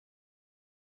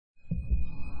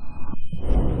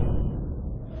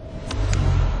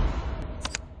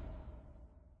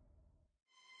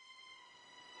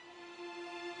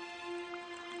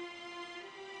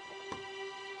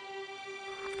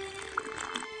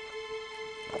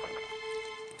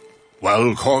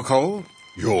Well, Corco,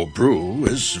 your brew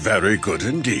is very good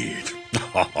indeed.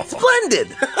 Splendid!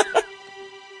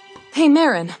 Hey,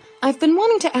 Marin, I've been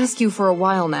wanting to ask you for a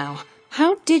while now.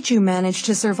 How did you manage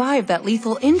to survive that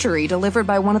lethal injury delivered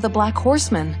by one of the Black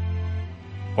Horsemen?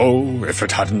 Oh, if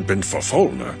it hadn't been for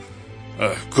Folner.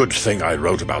 Good thing I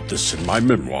wrote about this in my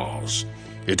memoirs.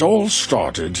 It all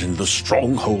started in the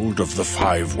stronghold of the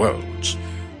Five Worlds.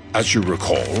 As you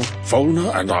recall,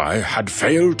 Folner and I had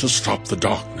failed to stop the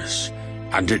darkness,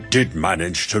 and it did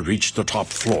manage to reach the top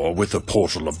floor with the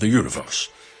portal of the universe.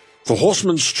 The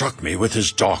horseman struck me with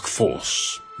his dark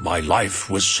force. My life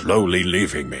was slowly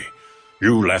leaving me.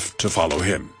 You left to follow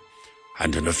him,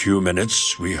 and in a few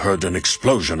minutes we heard an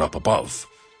explosion up above.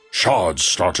 Shards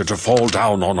started to fall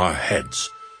down on our heads.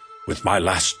 With my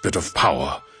last bit of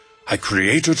power, I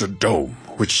created a dome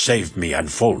which saved me and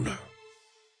Folner.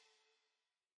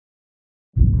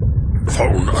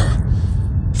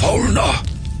 Folner!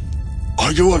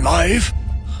 Are you alive?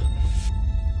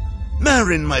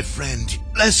 Marin, my friend,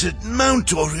 blessed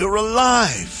Mountor, you're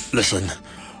alive! Listen,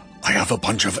 I have a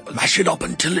bunch of it. Mash it up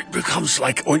until it becomes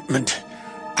like ointment,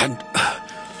 and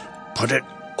put it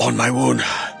on my wound.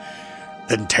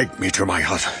 Then take me to my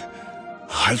hut.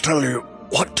 I'll tell you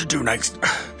what to do next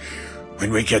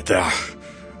when we get there.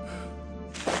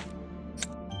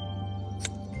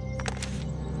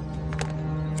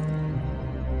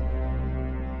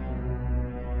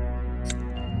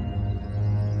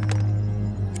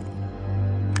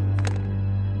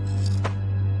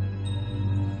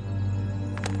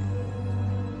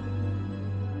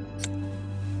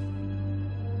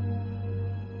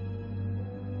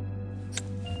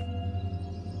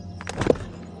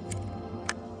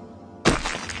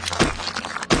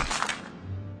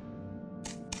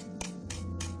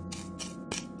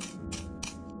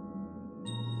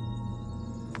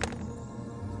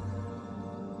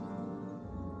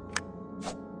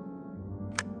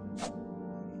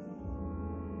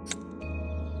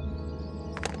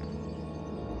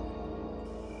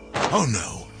 Oh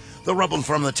no, the rubble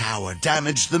from the tower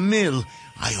damaged the mill.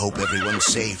 I hope everyone's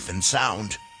safe and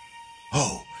sound.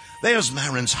 Oh, there's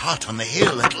Marin's hut on the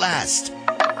hill at last.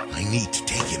 I need to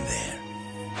take him there.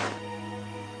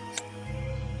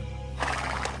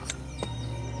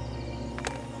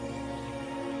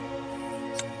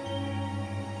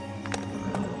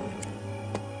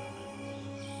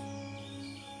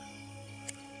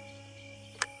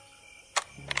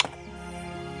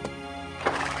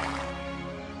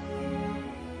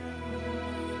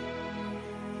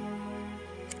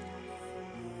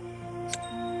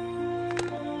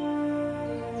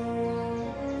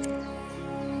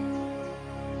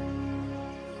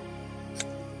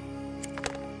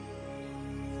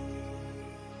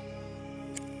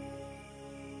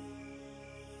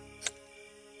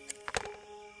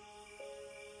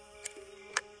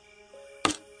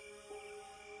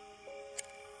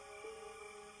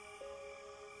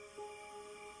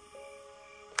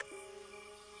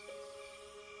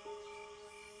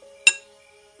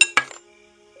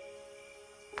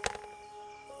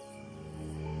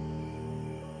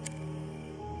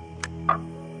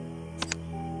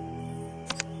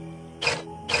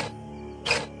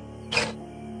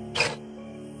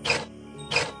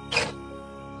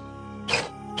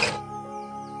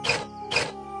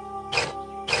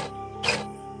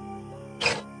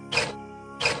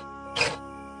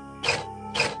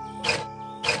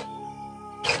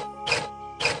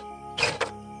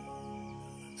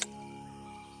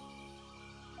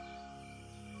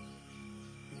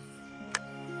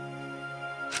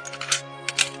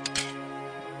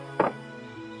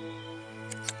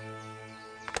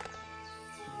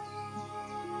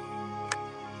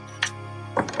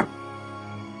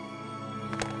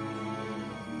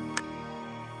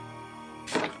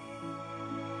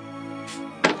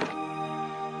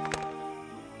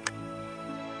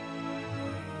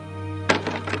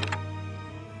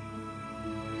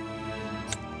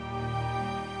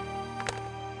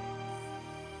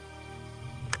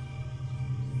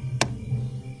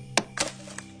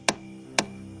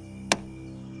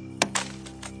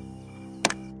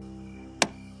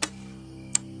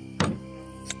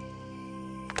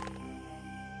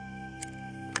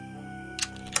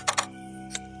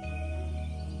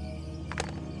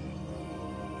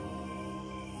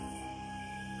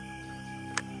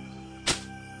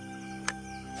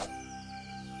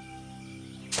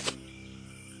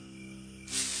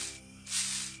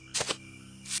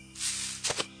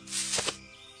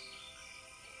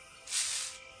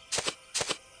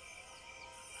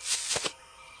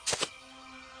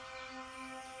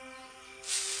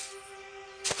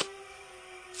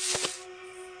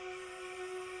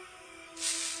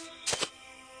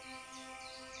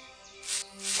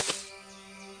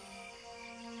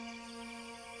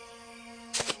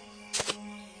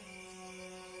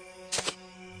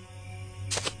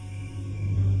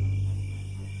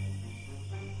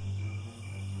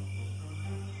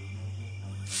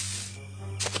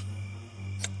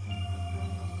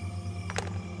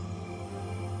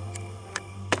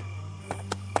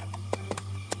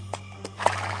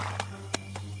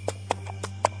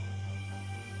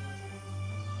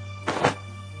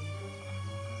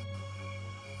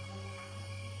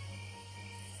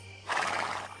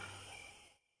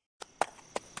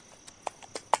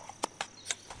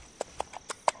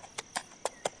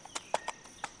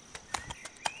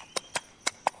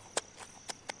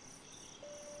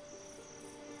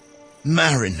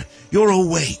 Marin, you're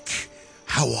awake.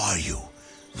 How are you?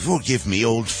 Forgive me,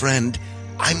 old friend.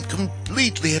 I'm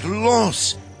completely at a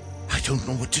loss. I don't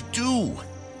know what to do.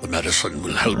 The medicine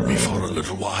will help me for a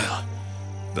little while,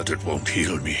 but it won't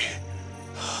heal me.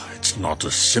 It's not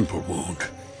a simple wound.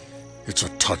 It's a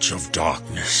touch of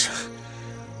darkness.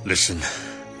 Listen,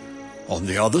 on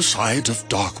the other side of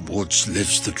Dark Woods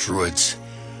lives the Druids.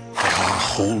 They are a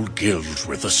whole guild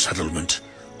with a settlement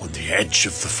on the edge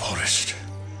of the forest.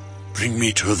 Bring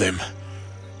me to them.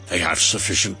 They have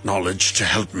sufficient knowledge to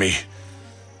help me.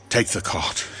 Take the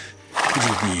cart.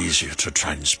 It'll be easier to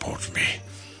transport me.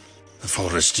 The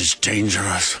forest is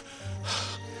dangerous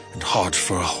and hard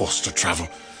for a horse to travel,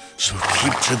 so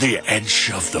keep to the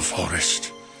edge of the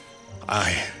forest.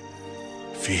 I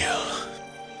feel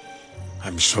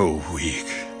I'm so weak.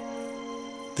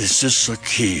 This is the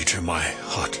key to my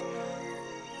hut,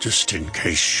 just in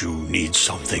case you need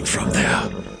something from there.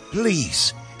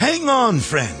 Please, hang on,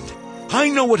 friend. I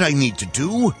know what I need to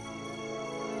do.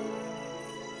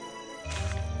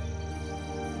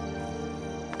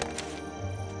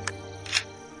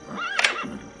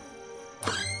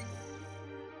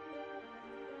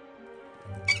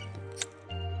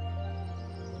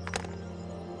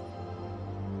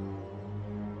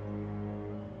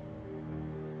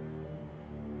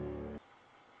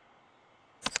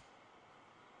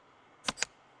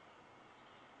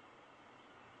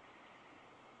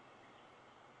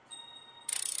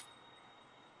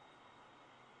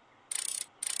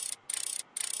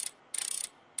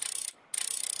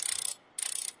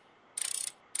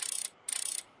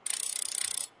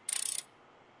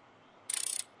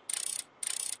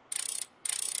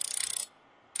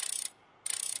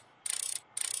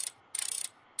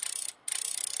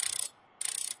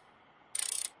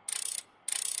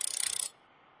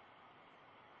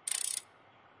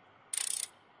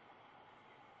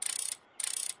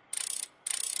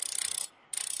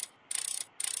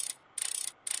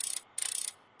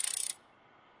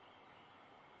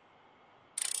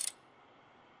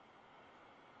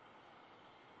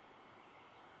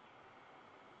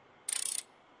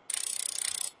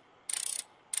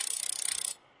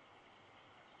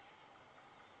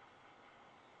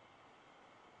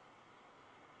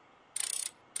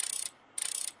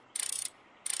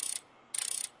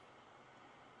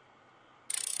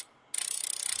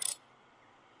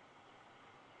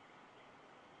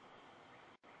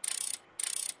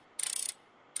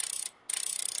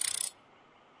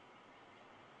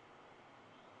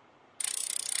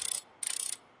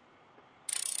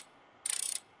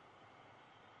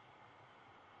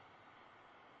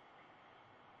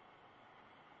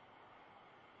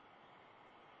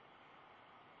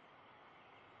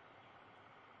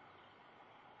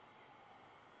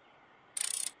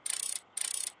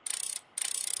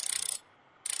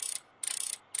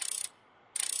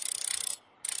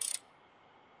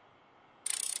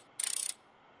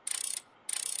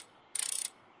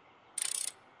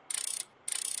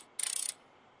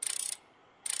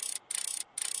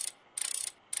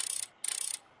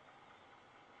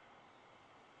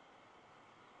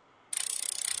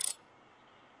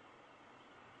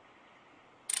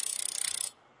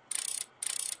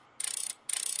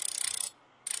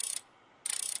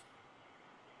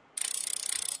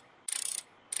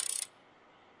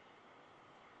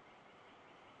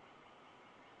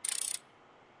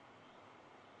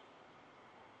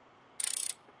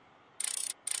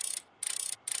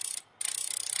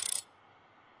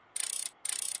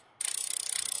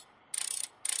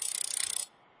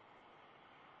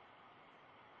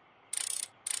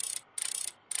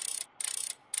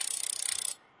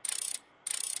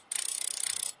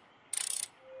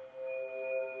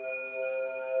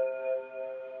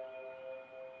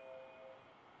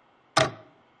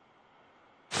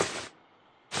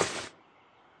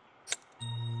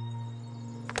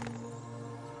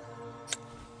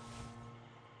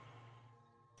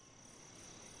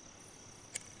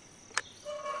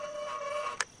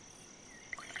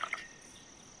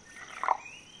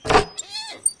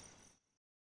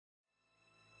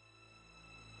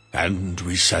 And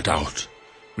we set out.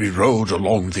 We rode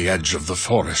along the edge of the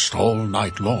forest all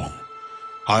night long.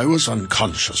 I was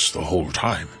unconscious the whole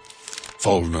time.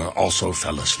 Fulner also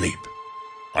fell asleep.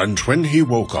 And when he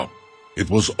woke up, it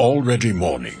was already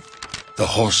morning. The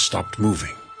horse stopped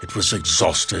moving. It was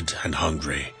exhausted and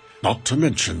hungry, not to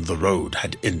mention the road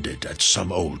had ended at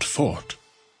some old fort.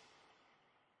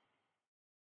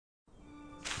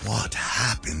 What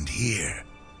happened here?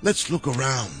 Let's look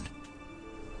around.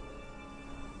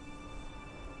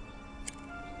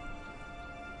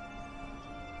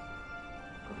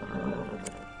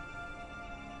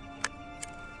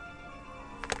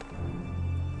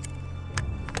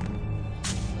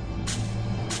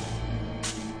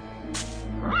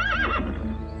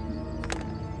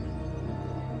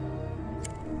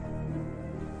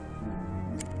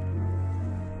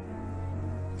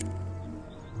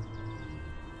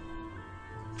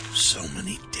 So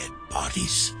many dead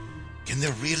bodies. Can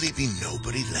there really be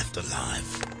nobody left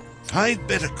alive? I'd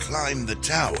better climb the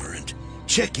tower and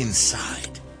check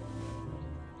inside.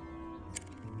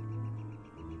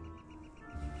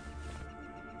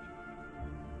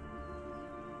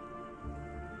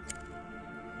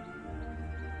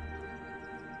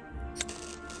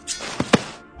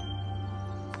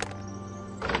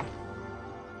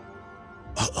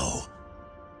 Uh-oh.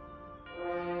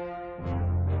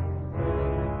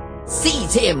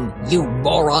 Seize him! You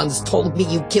morons told me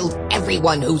you killed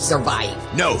everyone who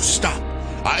survived. No, stop.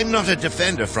 I'm not a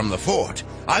defender from the fort.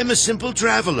 I'm a simple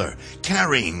traveler,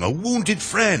 carrying a wounded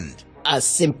friend. A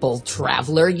simple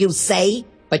traveler, you say?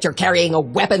 But you're carrying a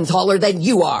weapon taller than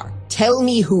you are. Tell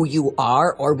me who you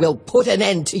are, or we'll put an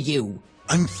end to you.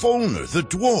 I'm Folner the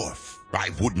dwarf. I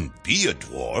wouldn't be a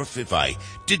dwarf if I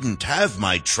didn't have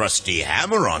my trusty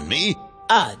hammer on me.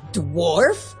 A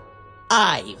dwarf?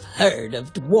 I've heard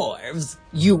of dwarves.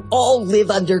 You all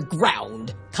live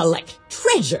underground, collect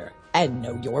treasure, and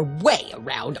know your way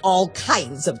around all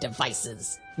kinds of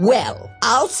devices. Well,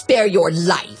 I'll spare your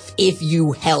life if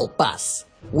you help us.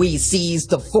 We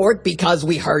seized the fort because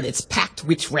we heard it's packed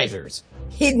with treasures,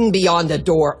 hidden beyond a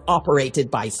door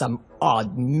operated by some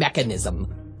odd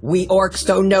mechanism. We orcs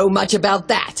don't know much about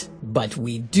that, but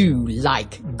we do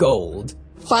like gold.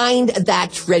 Find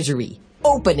that treasury,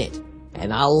 open it,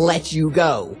 and I'll let you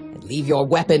go, and leave your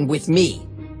weapon with me.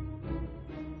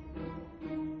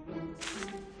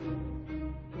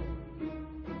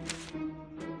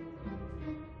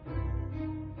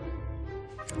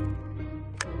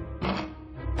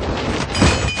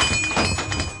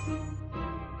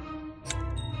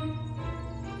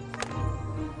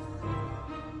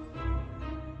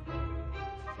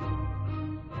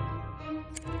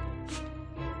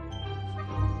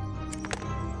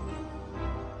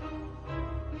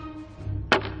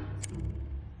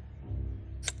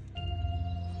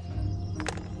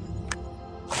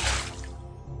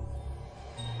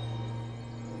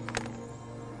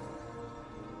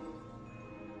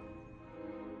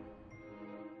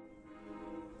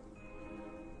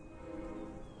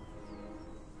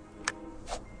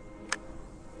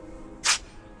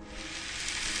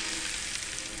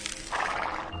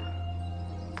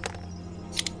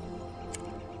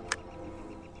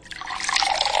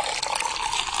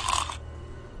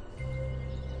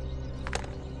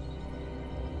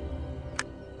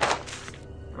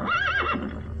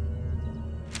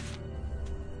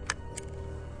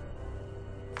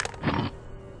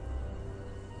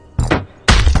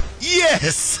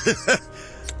 Yes!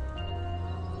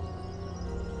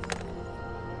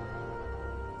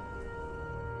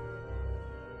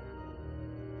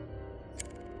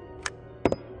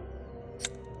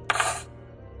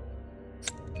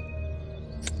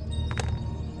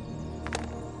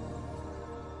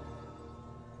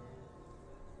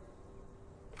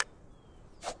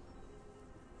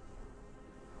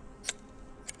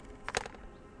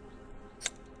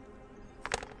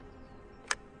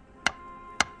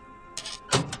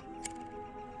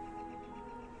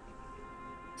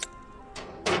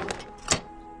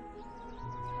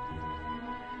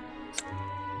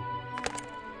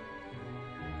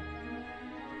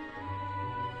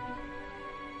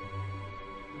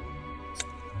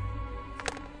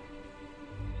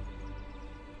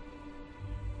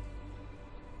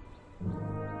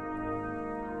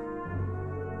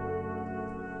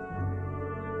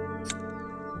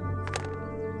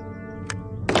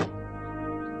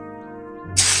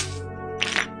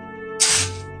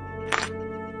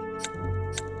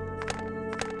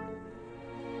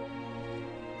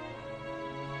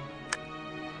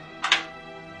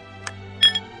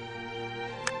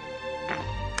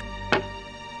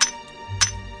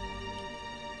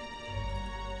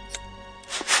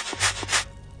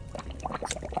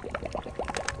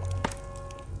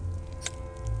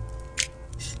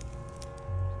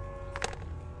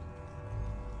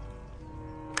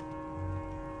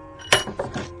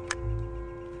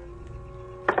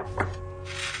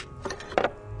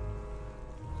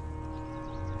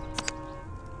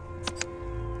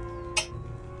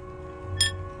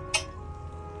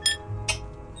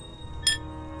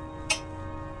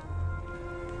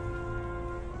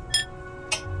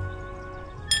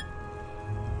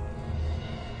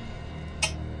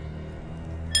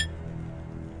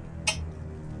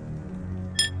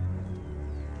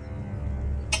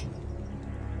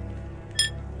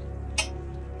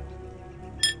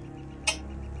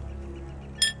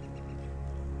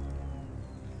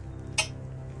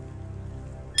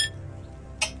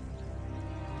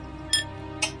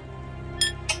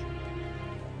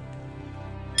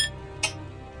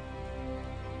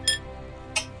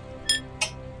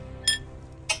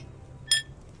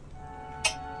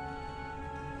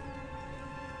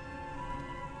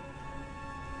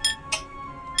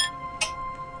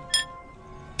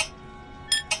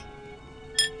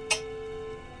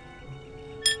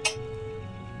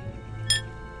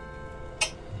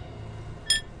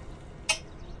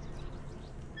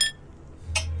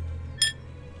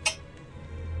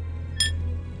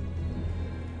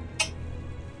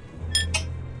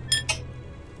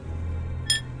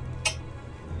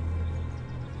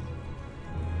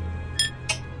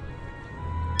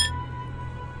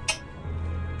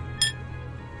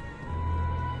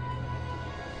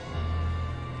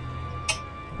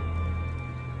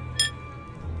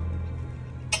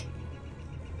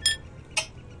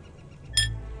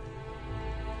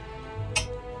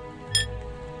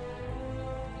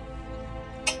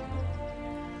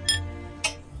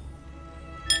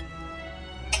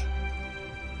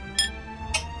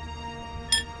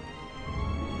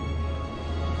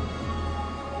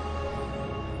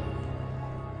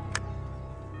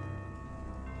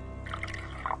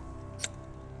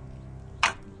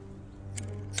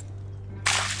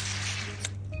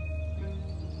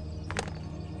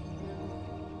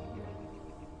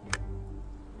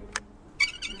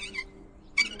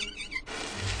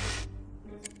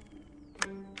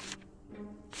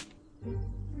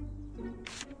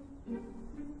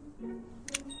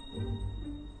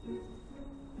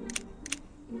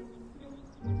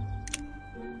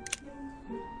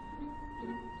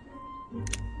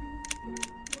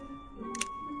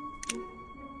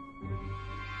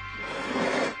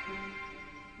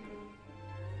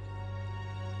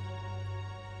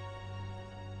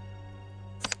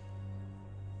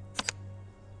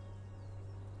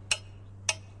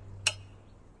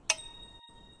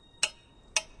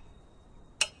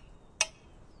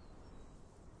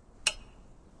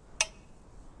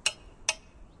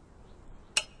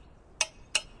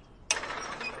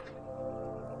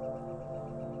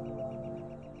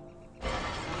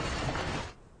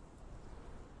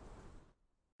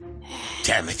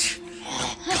 damn it.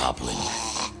 A goblin.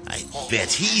 I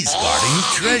bet he's guarding the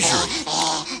treasury.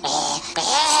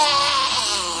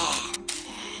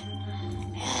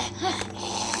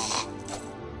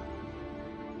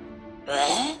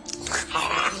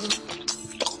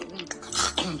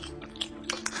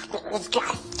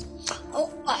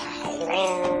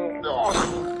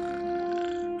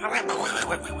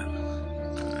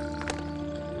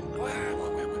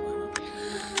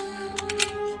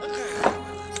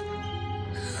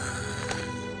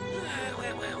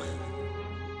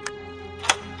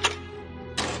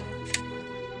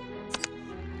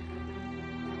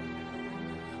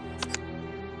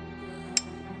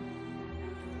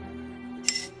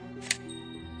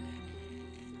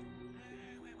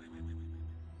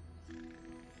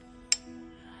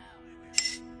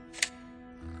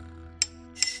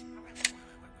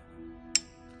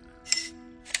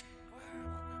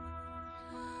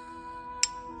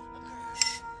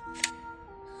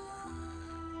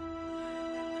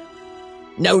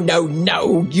 No, no,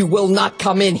 no, you will not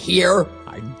come in here.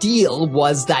 Our deal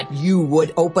was that you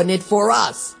would open it for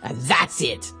us, and that's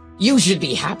it. You should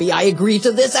be happy I agreed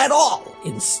to this at all,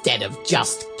 instead of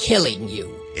just killing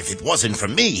you. If it wasn't for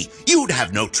me, you'd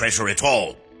have no treasure at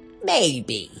all.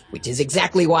 Maybe, which is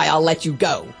exactly why I'll let you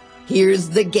go. Here's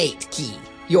the gate key.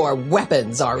 Your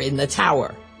weapons are in the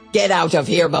tower. Get out of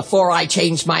here before I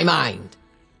change my mind.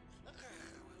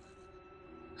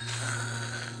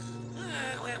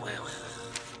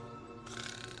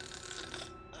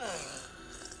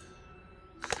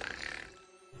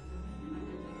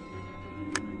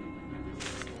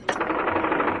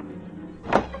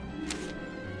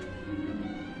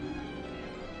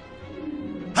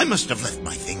 I must have left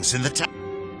my things in the tower.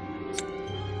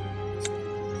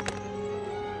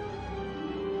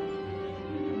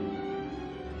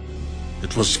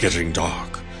 It was getting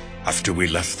dark. After we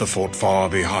left the fort far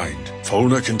behind,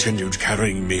 Folna continued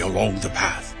carrying me along the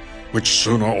path, which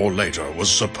sooner or later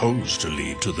was supposed to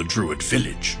lead to the Druid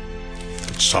village.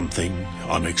 But something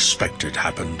unexpected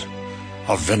happened.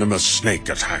 A venomous snake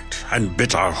attacked and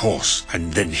bit our horse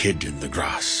and then hid in the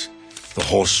grass. The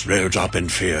horse reared up in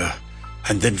fear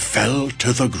and then fell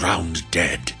to the ground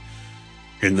dead.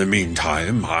 In the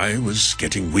meantime, I was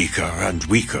getting weaker and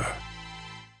weaker.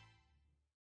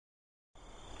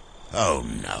 Oh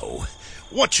no.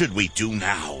 What should we do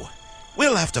now?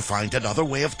 We'll have to find another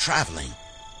way of traveling.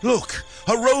 Look,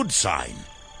 a road sign.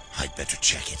 I'd better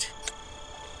check it.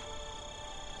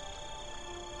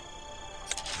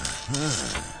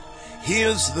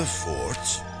 Here's the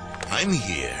fort. I'm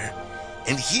here.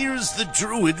 And here's the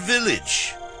Druid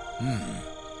village.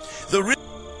 The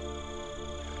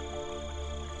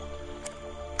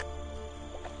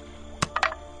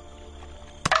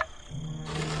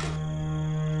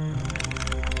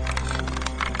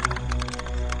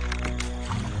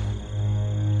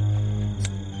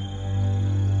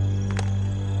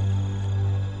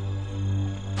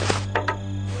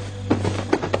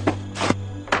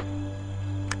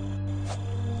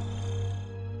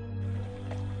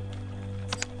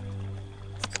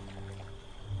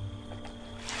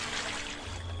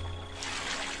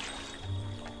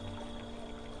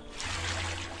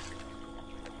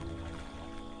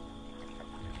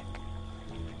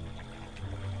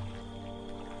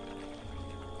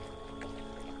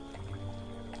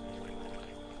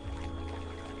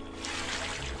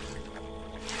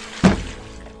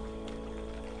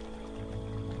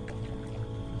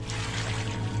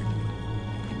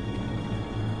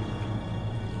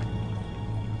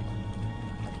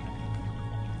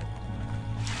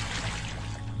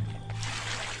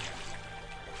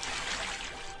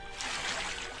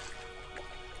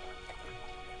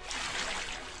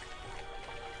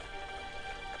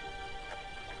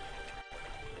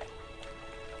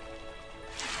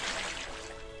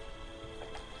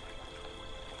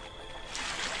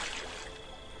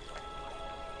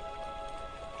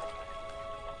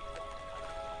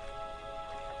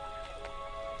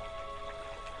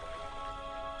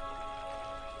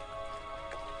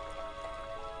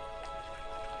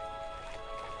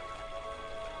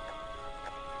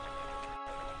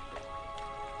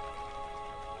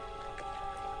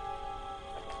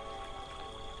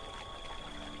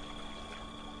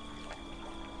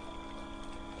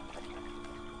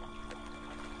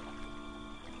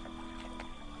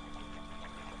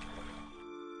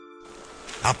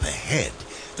Up ahead,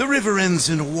 the river ends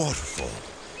in a waterfall.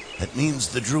 That means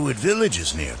the Druid village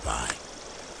is nearby.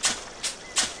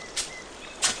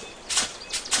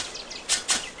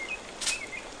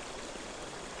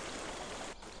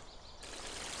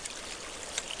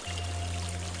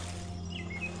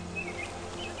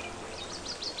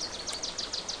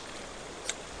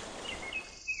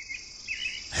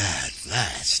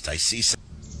 last, I see some...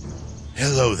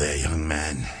 Hello there, young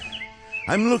man.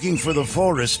 I'm looking for the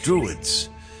forest druids.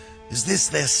 Is this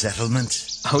their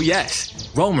settlement? Oh yes,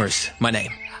 Romer's my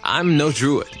name. I'm no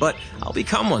druid, but I'll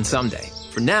become one someday.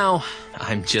 For now,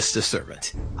 I'm just a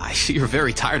servant. I see you're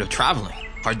very tired of traveling.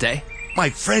 Hard day? My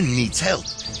friend needs help.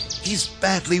 He's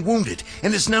badly wounded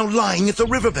and is now lying at the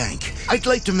riverbank. I'd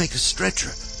like to make a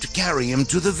stretcher to carry him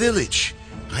to the village.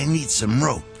 I need some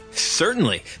rope.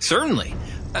 Certainly.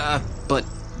 But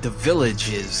the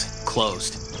village is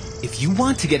closed. If you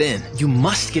want to get in, you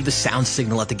must give the sound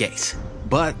signal at the gates.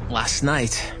 But last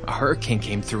night, a hurricane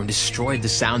came through and destroyed the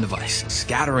sound device,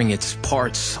 scattering its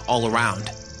parts all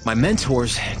around. My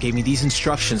mentors gave me these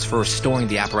instructions for restoring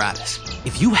the apparatus.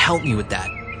 If you help me with that,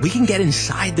 we can get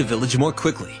inside the village more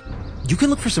quickly. You can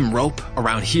look for some rope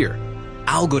around here.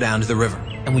 I'll go down to the river.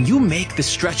 And when you make the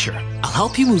stretcher, I'll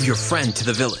help you move your friend to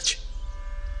the village.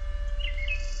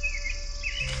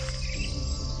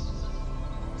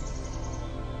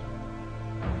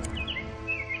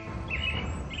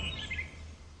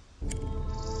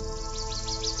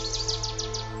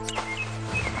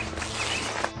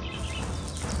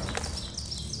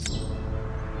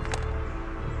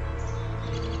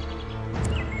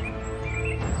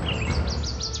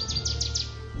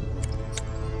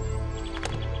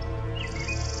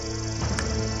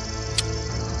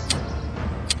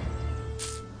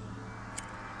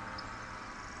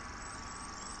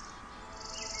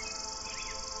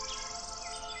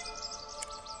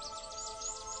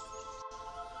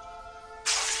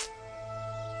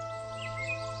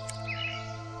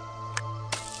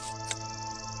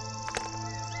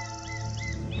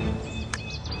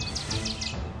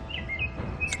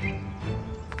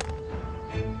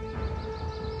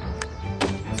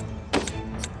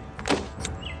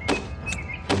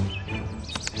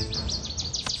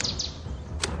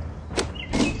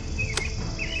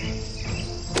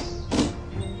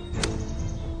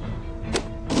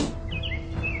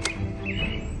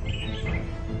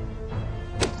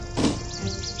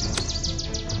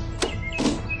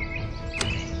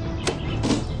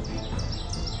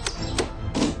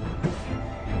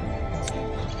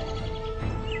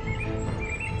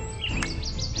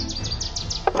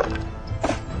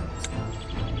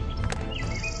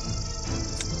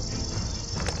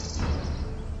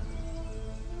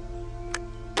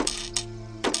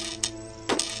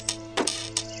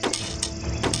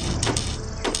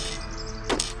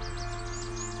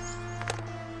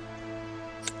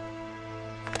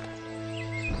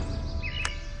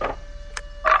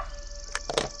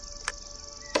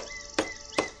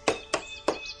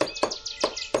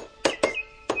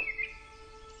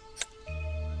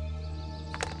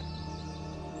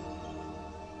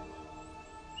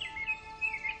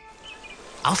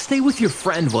 I'll stay with your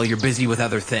friend while you're busy with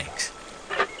other things.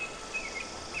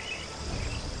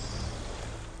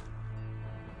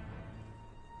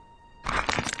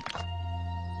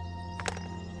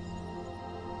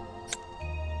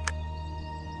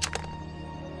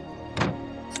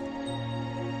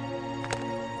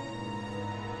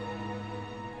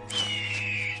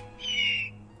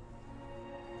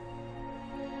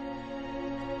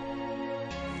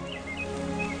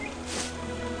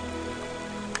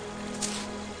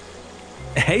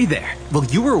 Hey there. While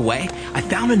you were away, I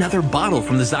found another bottle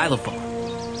from the xylophone.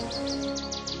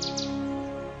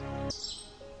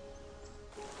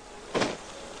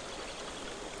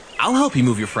 I'll help you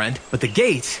move your friend, but the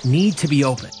gates need to be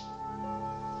open.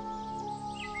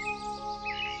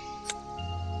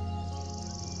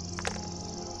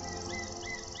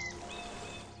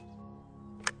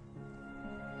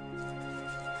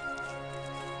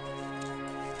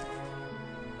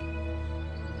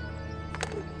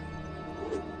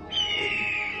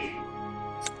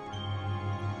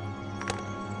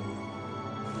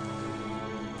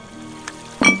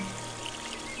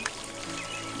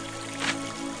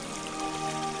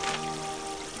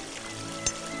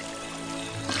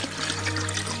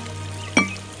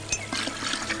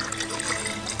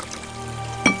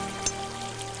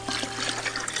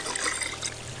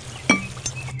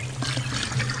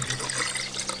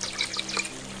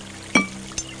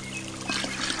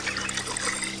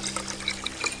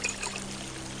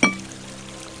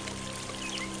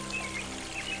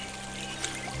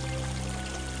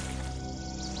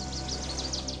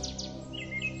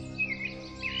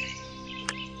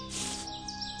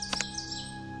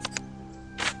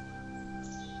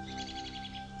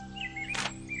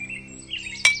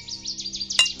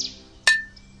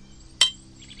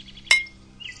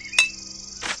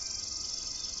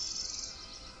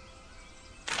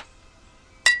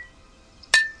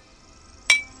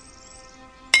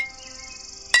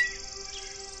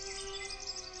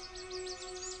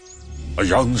 A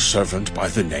young servant by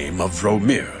the name of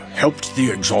Romir helped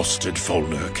the exhausted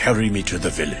Folner carry me to the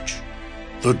village.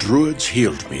 The druids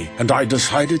healed me, and I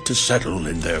decided to settle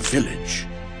in their village.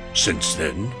 Since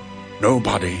then,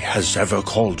 nobody has ever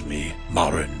called me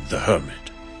Marin the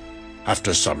Hermit.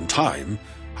 After some time,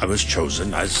 I was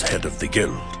chosen as head of the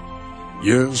guild.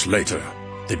 Years later,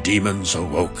 the demons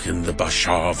awoke in the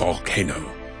Bashar volcano,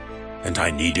 and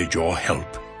I needed your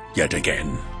help yet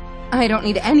again. I don't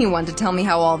need anyone to tell me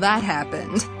how all that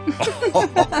happened.